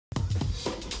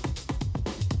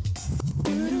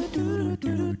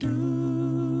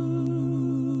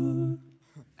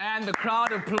And the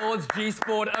crowd applauds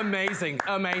G-Sport. Amazing,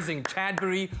 amazing.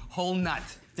 Chadbury, whole nut.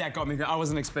 That got me. I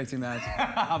wasn't expecting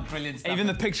that. Brilliant stuff. Even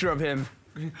the picture of him.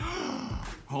 It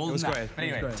was great. But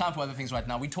anyway, time for other things right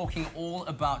now. We're talking all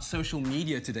about social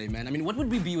media today, man. I mean, what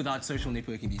would we be without social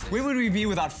networking these days? Where would we be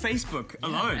without Facebook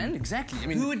alone? Man, exactly. I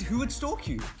mean, who would stalk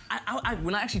you?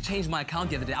 When I actually changed my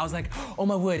account the other day, I was like, oh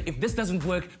my word, if this doesn't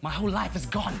work, my whole life is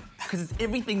gone. Because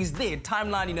everything is there.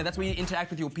 Timeline, you know, that's where you interact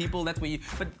with your people, that's where you...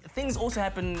 But things also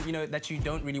happen, you know, that you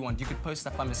don't really want. You could post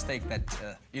stuff by mistake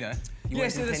that, you know, you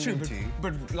weren't that's true. intending to.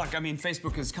 But, like, I mean,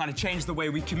 Facebook has kind of changed the way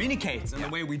we communicate and the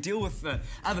way we deal with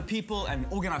other people and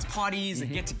organize parties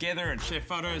and get together and share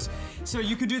photos. So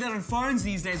you could do that on phones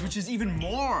these days, which is even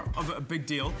more of a big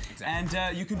deal. Exactly. And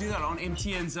you can do that on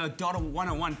MTN's Data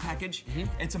 101 package.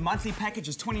 It's a monthly package,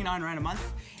 it's 29 Rand a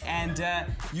month. And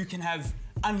you can have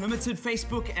unlimited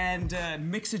Facebook and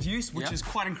mixed use, which is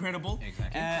quite incredible.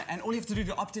 Exactly. And all you have to do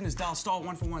to opt in is dial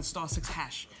 *141 *6#, awesome.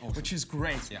 Which is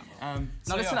great. Yeah.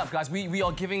 Now listen up, guys. We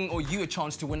are giving you a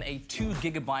chance to win a 2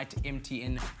 GB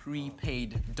MTN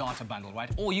prepaid data bundle, right?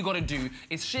 All you got to do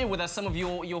is share with us some of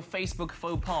your Facebook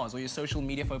faux pas or your social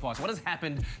media faux pas. What has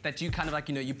happened that you kind of like,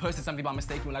 you know, you posted something by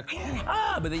mistake, you were like,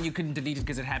 but then you couldn't delete it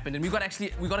because it happened. And we got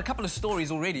a couple of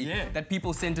stories already that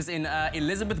people sent us in.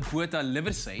 Elizabeth Buerta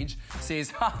Liversage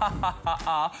says,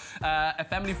 a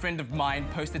family friend of mine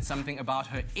posted something about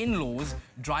her in-laws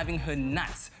driving her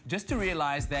nuts, just to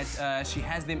realize that she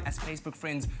has them as Facebook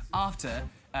friends after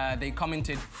they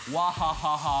commented, "Wah ha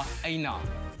ha ha, aina."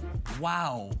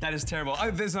 Wow. That is terrible.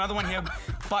 Oh, there's another one here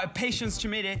by Patience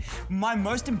Chimede. My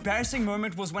most embarrassing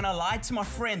moment was when I lied to my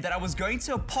friend that I was going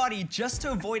to a party just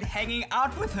to avoid hanging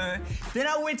out with her. Then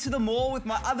I went to the mall with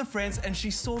my other friends and she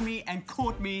saw me and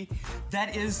caught me.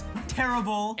 That is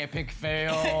terrible. Epic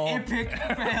fail. Epic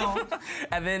fail.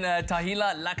 And then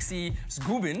Tahila Laksi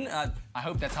Sgubin, I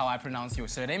hope that's how I pronounce your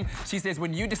surname. She says,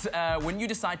 when you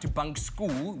decide to bunk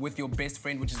school with your best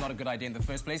friend, which is not a good idea in the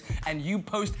first place, and you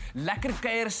post "Lekker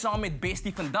kuier saam met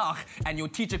bestie vandag," and your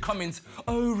teacher comments,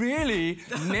 "Oh really?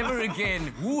 Never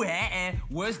again. Woo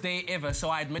worst day ever."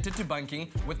 So I admitted to bunking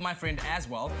with my friend as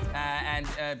well, and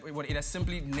it has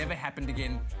simply never happened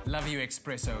again. Love you,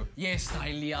 Espresso. Yes,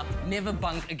 Tahila, never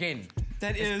bunk again.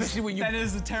 That is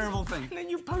a terrible thing. And then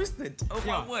you post it. Oh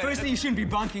my word. Firstly, you shouldn't be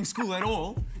bunking school at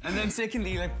all. And then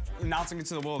secondly, like, announcing it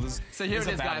to the world is So here it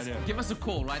is, guys. Idea. Give us a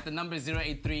call, right? The number is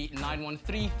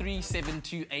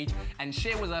 083-913-3728 and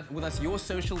share with us your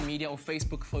social media or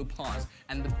Facebook faux pas.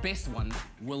 And the best one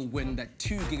will win that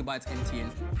 2 GB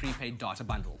MTN prepaid data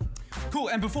bundle. Cool,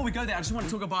 and before we go there, I just want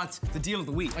to talk about the deal of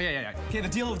the week. Oh, yeah. Okay, the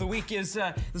deal of the week is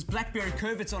this BlackBerry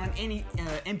Curve. It's on an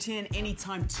MTN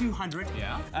Anytime 200.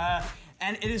 Yeah.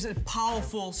 And it is a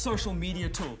powerful social media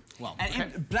tool. Well,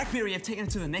 and BlackBerry have taken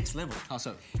it to the next level. How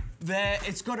so? They've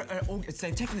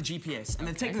taken the GPS and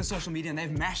they've taken the social media and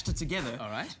they've mashed it together. All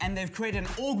right. And they've created an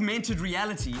augmented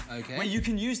reality where you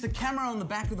can use the camera on the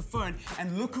back of the phone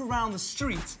and look around the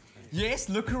street. Yes,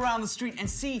 look around the street and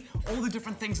see all the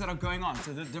different things that are going on.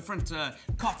 So the different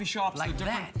coffee shops. Like the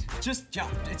different,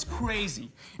 that? It's crazy.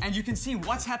 And you can see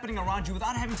what's happening around you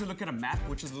without having to look at a map,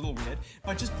 which is a little weird,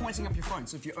 but just pointing up your phone.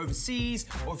 So if you're overseas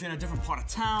or if you're in a different part of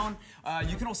town,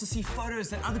 you can also see photos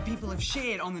that other people have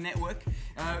shared on the network.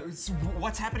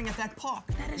 What's happening at that park.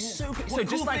 That is so cool. What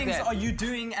cool things are you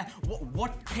doing?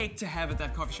 What cake to have at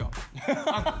that coffee shop?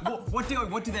 What do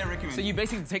they recommend? So you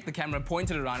basically take the camera,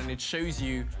 point it around, and it shows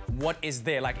you what is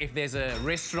there. Like if there's a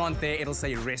restaurant there, it'll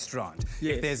say restaurant.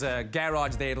 Yes. If there's a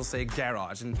garage there, it'll say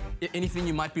garage. And anything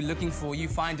you might be looking for, you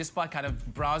find just by kind of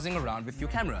browsing around with your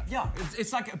camera. Yeah,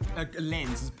 it's like a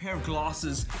lens, a pair of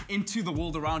glasses into the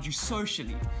world around you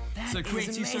socially. So it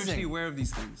creates you socially aware of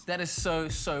these things. That is so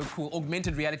cool.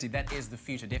 Augmented reality, that is the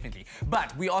future, definitely.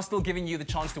 But we are still giving you the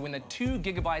chance to win a 2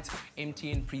 GB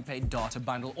MTN prepaid data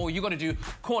bundle. All you got to do,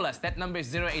 call us. That number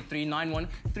is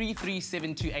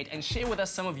 083-91-33728 and share with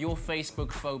us some of your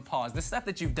Facebook faux pas. The stuff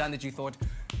that you've done that you thought,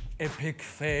 epic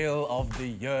fail of the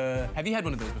year. Have you had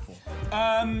one of those before?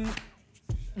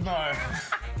 No.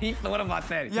 He thought about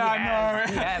that.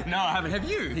 Yeah, no. No, I haven't. Have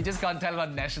you? He just can't tell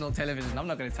about national television. I'm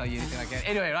not going to tell you anything like that.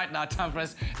 Anyway, right now, time for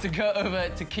us to go over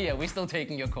to Kia. We're still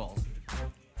taking your calls.